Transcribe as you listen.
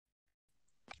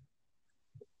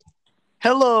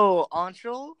Hello,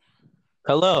 Anshul.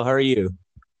 Hello, how are you?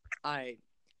 I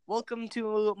welcome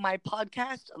to my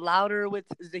podcast, Louder with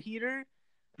Zahir.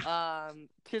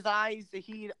 Tis I,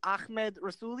 Zahid Ahmed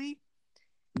Rasuli,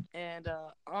 and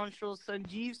Anshul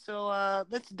Sanjeev. So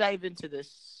let's dive into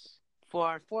this for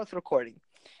our fourth recording.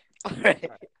 All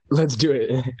right. Let's do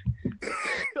it.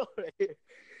 All right.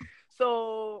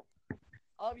 So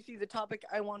obviously the topic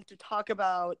I want to talk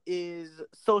about is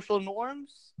social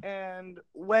norms and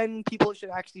when people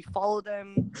should actually follow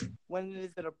them, when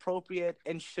is it appropriate,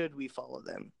 and should we follow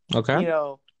them? Okay. You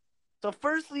know. So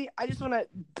firstly, I just want to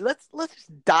let's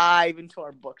just dive into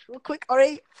our books real quick. All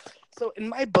right. So in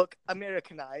my book,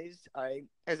 Americanized,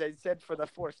 as I said for the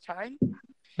fourth time,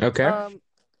 Okay. um,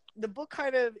 the book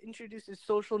kind of introduces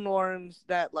social norms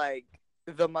that like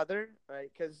the mother, right?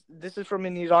 Because this is from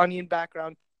an Iranian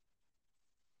background,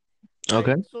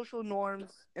 Okay. right? Social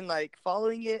norms and like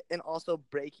following it and also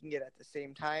breaking it at the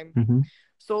same time. hmm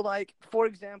So, like, for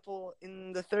example,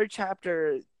 in the third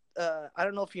chapter, I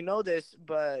don't know if you know this,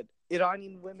 but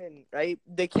Iranian women, right?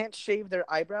 They can't shave their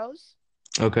eyebrows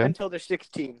Okay. until they're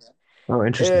 16. Oh,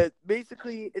 interesting.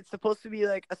 Basically, it's supposed to be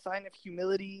like a sign of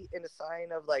humility and a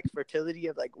sign of like fertility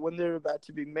of like when they're about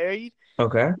to be married.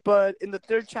 Okay. But in the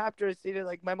third chapter, it stated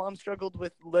like my mom struggled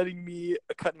with letting me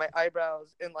cut my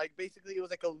eyebrows, and like basically it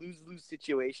was like a lose-lose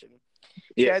situation.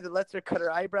 She Yeah. either lets her cut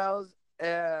her eyebrows,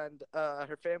 and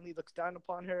her family looks down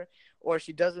upon her, or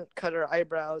she doesn't cut her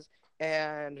eyebrows,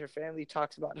 and her family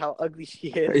talks about how ugly she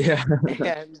is, Yeah.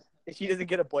 and she doesn't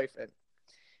get a boyfriend,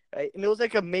 right? And it was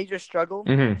like a major struggle,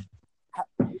 hmm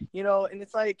and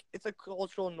it's a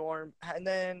cultural norm. And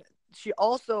then she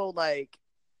also like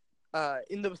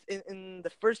in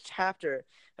the first chapter,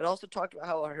 it also talked about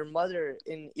how her mother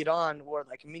in Iran wore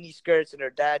like mini skirts and her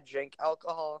dad drank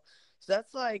alcohol. So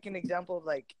that's like an example of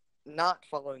like not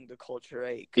following the culture,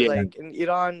 right? Because Yeah. like in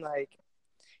Iran, like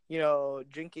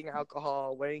drinking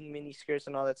alcohol, wearing mini skirts,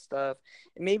 and all that stuff,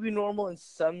 it may be normal in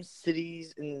some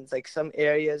cities and like some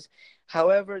areas.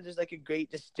 However, there's like a great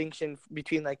distinction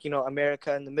between like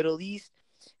America and the Middle East.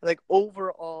 Like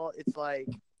overall, it's like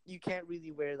you can't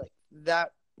really wear like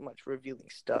that much revealing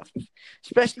stuff,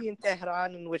 especially in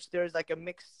Tehran, in which there's like a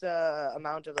mixed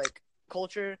amount of like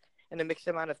culture and a mixed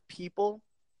amount of people,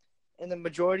 and the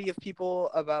majority of people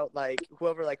about like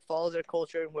whoever like follows their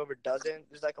culture and whoever doesn't,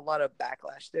 there's like a lot of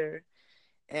backlash there.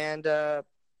 And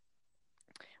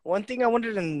one thing I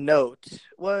wanted to note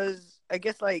was, I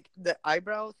guess, like the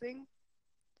eyebrow thing.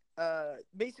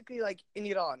 Basically, like in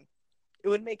Iran, it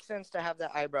would make sense to have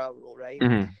that eyebrow rule, right?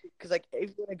 hmm Because like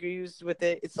everyone agrees with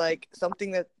it. It's like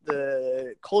something that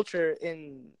the culture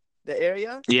in the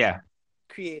area Yeah.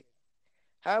 created.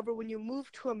 However, when you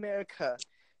move to America,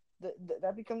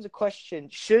 that becomes a question: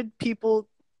 should people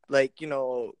like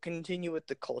continue with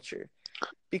the culture?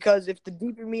 Because if the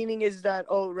deeper meaning is that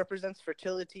it represents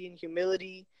fertility and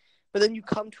humility, but then you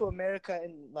come to America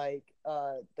and like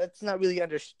that's not really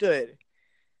understood,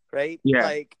 right? Yeah.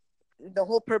 Like the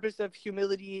whole purpose of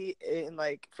humility and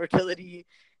like fertility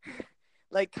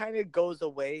like kind of goes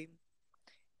away,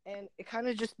 and it kind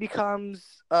of just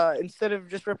becomes instead of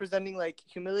just representing like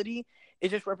humility, it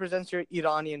just represents your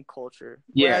Iranian culture.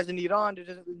 Yeah. Whereas in Iran, it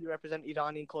doesn't really represent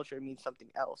Iranian culture; it means something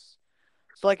else.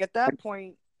 So like at that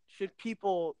point, should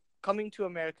people coming to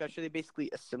America should they basically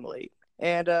assimilate?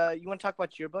 And you want to talk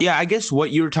about your book? Yeah, I guess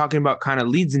what you were talking about kind of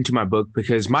leads into my book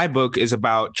because my book is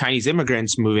about Chinese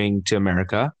immigrants moving to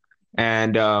America,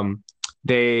 and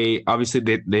they obviously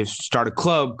they start a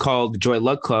club called the Joy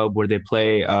Luck Club where they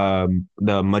play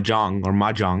the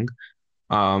mahjong.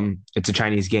 It's a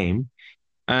Chinese game,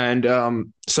 and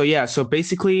so yeah, so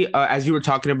basically, as you were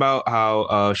talking about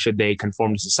how should they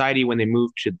conform to society when they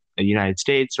move to the United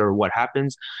States or what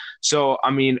happens? So I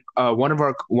mean, one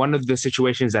of the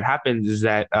situations that happens is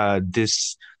that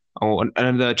one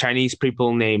of the Chinese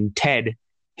people named Ted,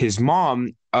 his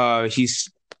mom,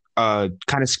 he's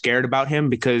kind of scared about him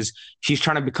because he's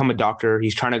trying to become a doctor.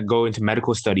 He's trying to go into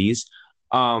medical studies,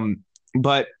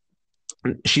 but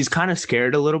she's kind of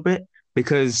scared a little bit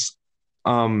because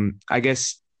I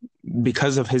guess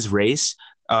because of his race,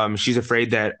 she's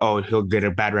afraid that he'll get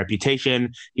a bad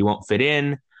reputation, he won't fit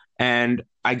in, and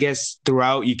I guess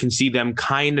throughout you can see them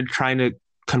kind of trying to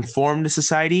conform to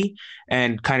society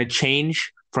and kind of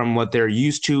change from what they're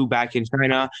used to back in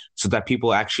China, so that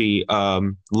people actually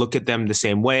look at them the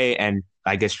same way and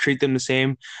I guess treat them the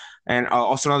same. And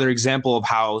also another example of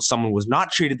how someone was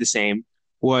not treated the same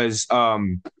was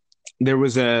there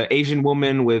was a Asian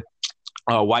woman with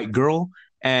a white girl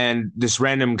and this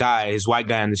random guy, his white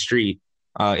guy on the street.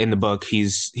 In the book, he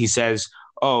says,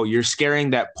 "Oh, you're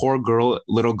scaring that poor girl,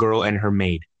 little girl, and her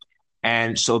maid."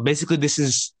 And so basically, this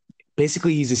is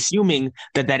basically he's assuming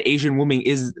that Asian woman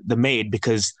is the maid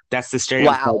because that's the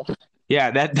stereotype. Wow.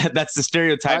 Yeah, that's the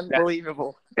stereotype that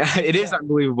Unbelievable. it is Yeah.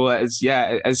 unbelievable. As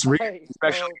yeah, as All Rita right.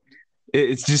 especially, So,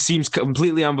 it just seems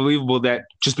completely unbelievable that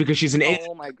just because she's an Asian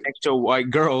oh my god. next to a white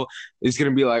girl is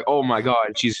gonna be like, oh my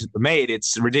god, she's the maid.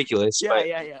 It's ridiculous. Yeah, But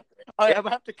yeah, yeah. All right, I'm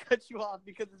gonna have to cut you off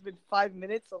because it's been 5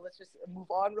 minutes. So let's just move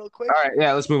on real quick. all right,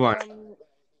 yeah, let's move on.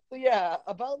 So yeah,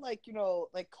 about like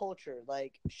like culture.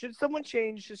 Like, should someone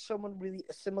change? Should someone really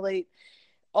assimilate?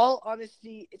 All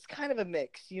honesty, it's kind of a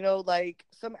mix. Like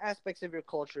some aspects of your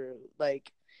culture,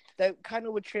 like that kind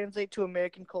of would translate to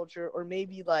American culture, or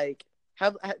maybe like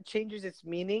have changes its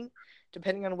meaning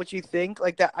depending on what you think.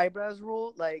 Like that eyebrows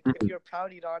rule. Like if Mhm. you're a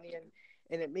proud Iranian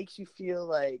and it makes you feel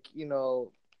like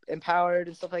empowered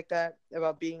and stuff like that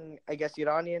about being, I guess,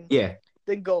 Iranian, Yeah,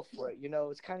 then go for it.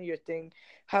 It's kind of your thing.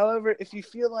 However, if you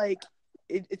feel like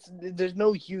it's there's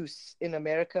no use in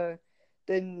America,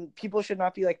 then people should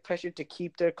not be like pressured to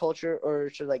keep their culture or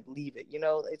should like leave it.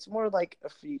 It's more like a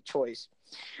free choice.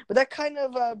 But that kind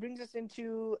of brings us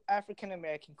into African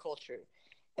American culture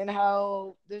and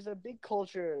how there's a big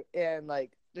culture and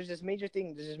like there's this major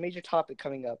thing, there's this major topic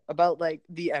coming up about like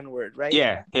the N word, right?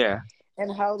 yeah, yeah.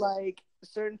 And how like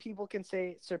certain people can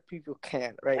say certain people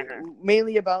can't, right?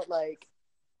 Mainly about like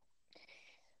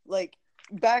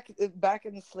back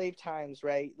in the slave times,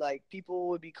 right? Like people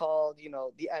would be called,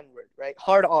 the N word, right?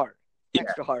 Hard R, Yeah,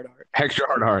 extra hard R, extra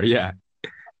hard right? R. Yeah.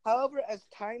 However, as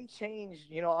time changed,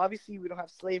 obviously we don't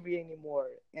have slavery anymore,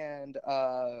 and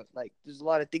like there's a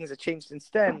lot of things that changed since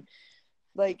then.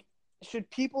 Like, should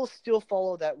people still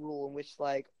follow that rule in which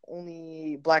like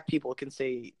only black people can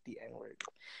say the N word?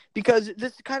 Because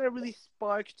this kind of really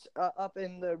sparked up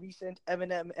in the recent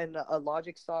Eminem and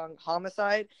Logic song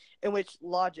 "Homicide," in which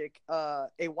Logic,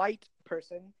 a white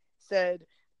person, said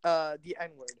the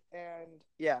N word, and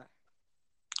yeah,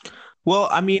 Well,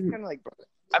 I it's mean, kind of like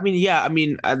yeah,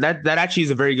 that actually is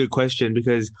a very good question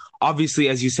because obviously,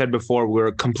 as you said before,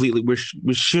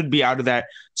 we should be out of that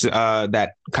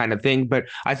kind of thing. But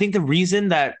I think the reason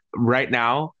that right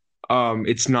now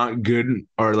it's not good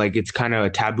or like it's kind of a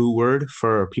taboo word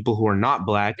for people who are not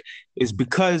black is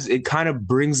because it kind of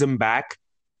brings them back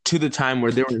to the time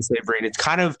where they were in slavery, and it's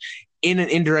kind of in an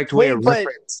indirect way a wait, but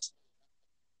reference.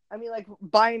 I mean, like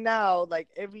by now, like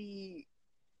every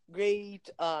great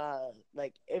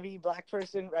like every black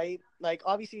person, right? Like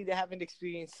obviously they haven't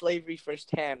experienced slavery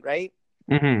firsthand, right?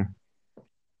 Hmm.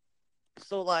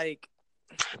 So like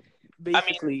I mean,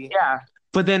 basically, yeah,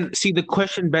 but then see the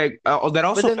question back that but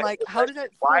also then begs like the question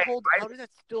how does that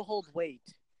still hold weight?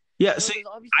 yeah, so There's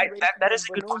obviously that racism is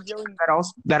a where good no one's question yelling.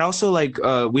 that also like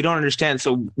we don't understand.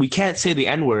 So we can't say the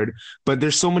N word, but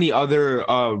there's so many other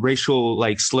racial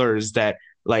like slurs that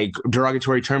like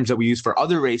derogatory terms that we use for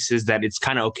other races that it's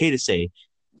kind of okay to say.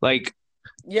 Like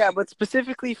Yeah, but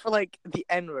specifically for like the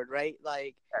N word, right?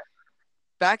 Like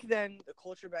back then, the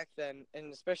culture back then,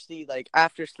 and especially like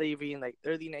after slavery in like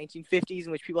early 1950s,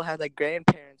 in which people had like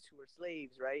grandparents who were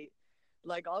slaves, right?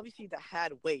 Like obviously that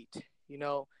had weight, you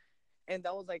know, and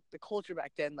that was like the culture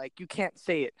back then. Like you can't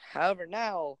say it. However,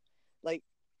 now, like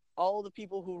all the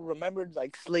people who remembered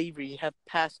like slavery have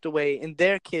passed away, and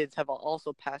their kids have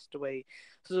also passed away.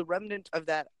 So the remnant of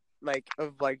that, like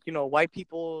white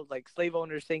people, like slave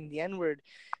owners saying the N word,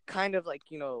 kind of like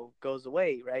goes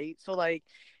away, right? So like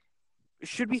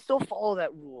should we still follow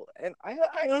that rule? And I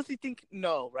honestly think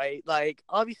no, right? Like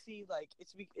obviously, like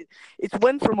it's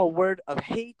went from a word of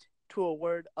hate to a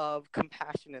word of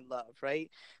compassion and love, right?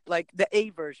 Like the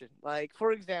A version. Like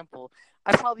for example,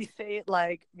 I probably say it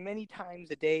like many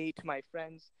times a day to my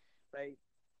friends, right?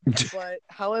 But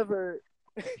however,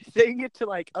 saying it to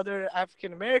like other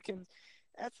African Americans,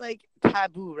 that's like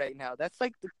taboo right now. That's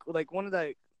like one of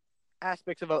the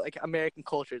aspects about like American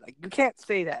culture. Like you can't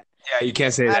say that yeah, you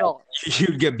can't say at that. all.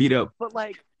 You'd get beat up. But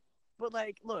like,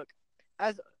 look,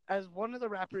 as one of the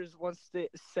rappers once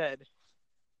said,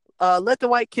 let the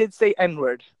white kids say N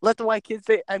word. Let the white kids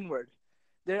say N word.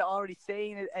 They're already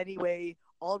saying it anyway.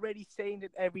 Already saying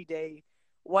it every day.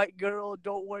 White girl,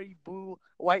 don't worry, boo.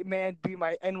 White man, be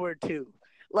my N word too.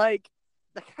 Like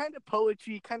the kind of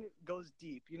poetry kind of goes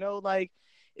deep. Like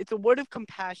it's a word of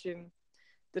compassion.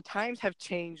 The times have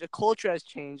changed, the culture has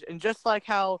changed, and just like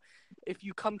how if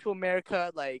you come to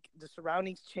America, like the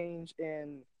surroundings change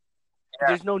and Yeah,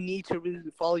 there's no need to really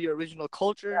follow your original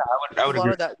culture I because would a lot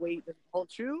agree. of that weight doesn't hold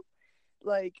true.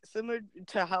 Like similar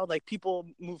to how like people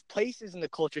move places and the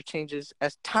culture changes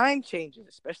as time changes,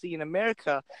 especially in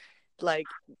America. Like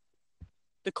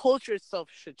the culture itself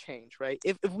should change, right?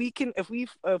 If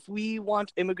we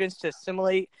want immigrants to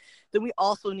assimilate, then we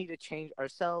also need to change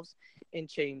ourselves and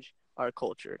change our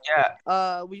culture.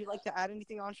 Yeah. Would you like to add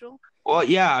anything, Anshul? Well,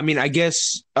 yeah. I mean, I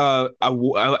guess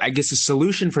I guess the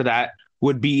solution for that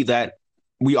would be that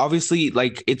we obviously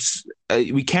like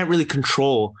we can't really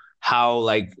control how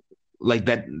like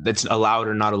that's allowed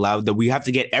or not allowed. That we have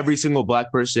to get every single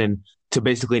black person to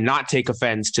basically not take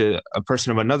offense to a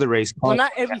person of another race. Well,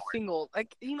 not every single,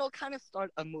 like, kind of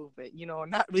start a movement.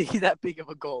 Not really that big of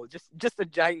a goal. Just a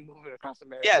giant movement across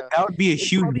America. Yeah, that would be a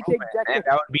huge movement, and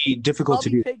that would be difficult to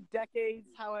do. Take decades,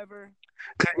 however.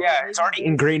 Yeah, it's already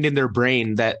ingrained in their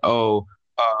brain that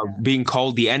being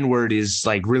called the N-word is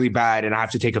like really bad, and I have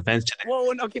to take offense to that.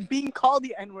 Well, okay, being called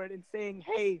the N-word and saying,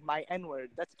 "Hey, my N-word,"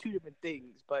 that's two different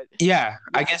things. But yeah,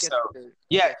 I guess so.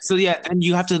 Yeah, so yeah, then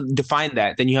you have to define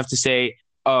that. Then you have to say,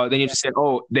 then you have to say,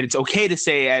 that it's okay to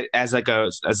say as like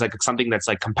something that's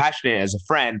like compassionate as a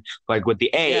friend, like with the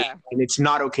A, and it's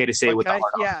not okay to say with the R.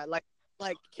 Yeah,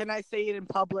 like can I say it in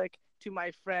public to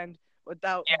my friend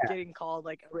without getting called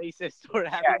like a racist or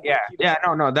having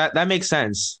no, that makes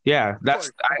sense. Yeah,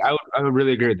 I would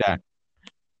really agree with that.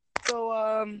 So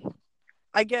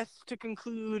I guess to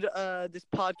conclude this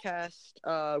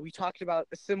podcast, we talked about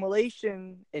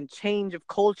assimilation and change of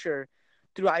culture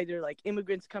through either like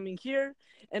immigrants coming here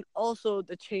and also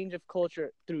the change of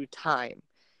culture through time.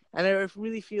 And I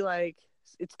really feel like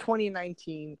it's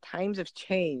 2019, times have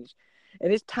changed,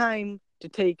 and it's time to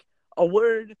take a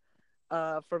word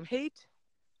from hate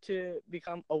to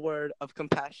become a word of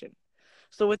compassion.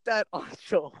 So with that,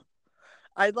 Anshul,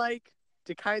 I'd like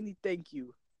to kindly thank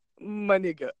you, my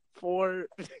nigga, for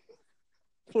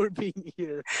being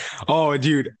here. Oh,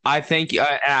 dude, I thank you.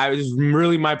 It was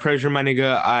really my pleasure, my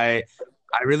nigga. I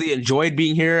really enjoyed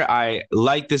being here. I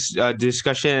like this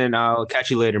discussion, and I'll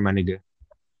catch you later, my nigga.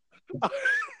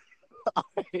 All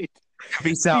right.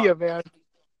 Peace out. See ya, man.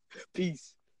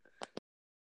 Peace.